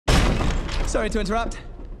Sorry to interrupt.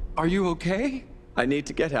 Are you okay? I need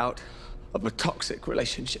to get out of a toxic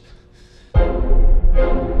relationship. Why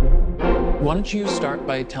don't you start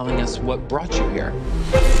by telling us what brought you here?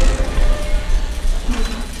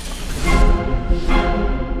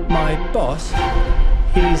 My boss,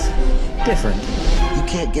 he's different. You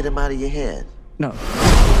can't get him out of your head. No.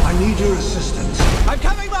 I need your assistance. I'm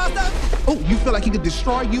coming, Master! Oh, you feel like he could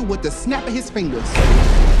destroy you with the snap of his fingers.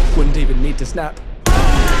 Wouldn't even need to snap.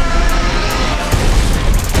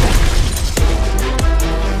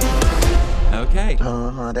 Okay.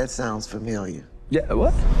 Uh-huh, that sounds familiar. Yeah,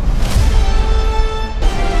 what?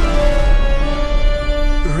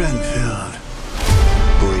 Renfield,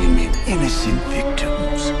 bring me innocent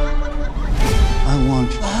victims. I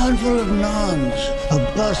want a handful of nuns, a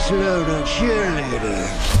busload of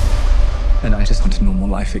cheerleaders. And I just want a normal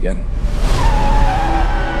life again.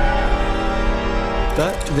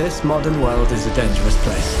 But this modern world is a dangerous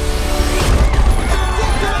place.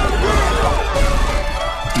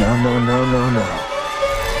 No, no, no, no, no.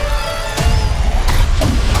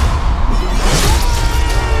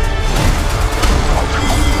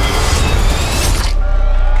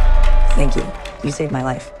 Thank you. You saved my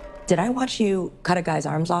life. Did I watch you cut a guy's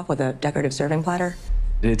arms off with a decorative serving platter?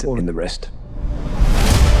 It's all in the wrist.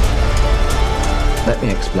 Let me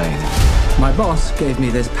explain. My boss gave me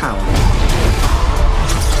this power.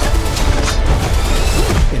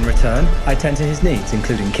 In return, I tend to his needs,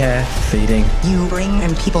 including care, feeding. You bring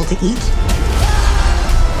him people to eat?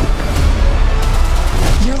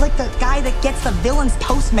 You're like the guy that gets the villain's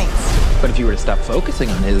Postmates. But if you were to stop focusing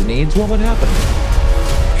on his needs, what would happen?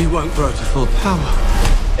 He won't grow to full power.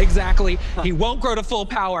 Exactly. He won't grow to full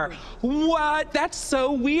power. What? That's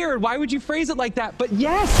so weird. Why would you phrase it like that? But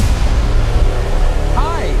yes.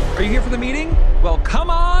 Hi. Are you here for the meeting? Well, come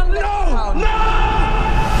on. No!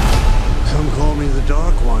 Some call me the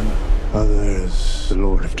Dark One. Others, the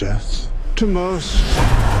Lord of Death. To most,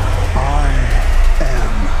 I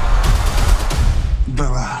am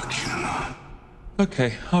Dracula.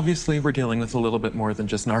 Okay, obviously we're dealing with a little bit more than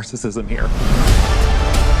just narcissism here.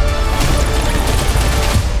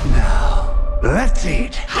 Now, let's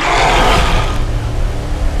eat.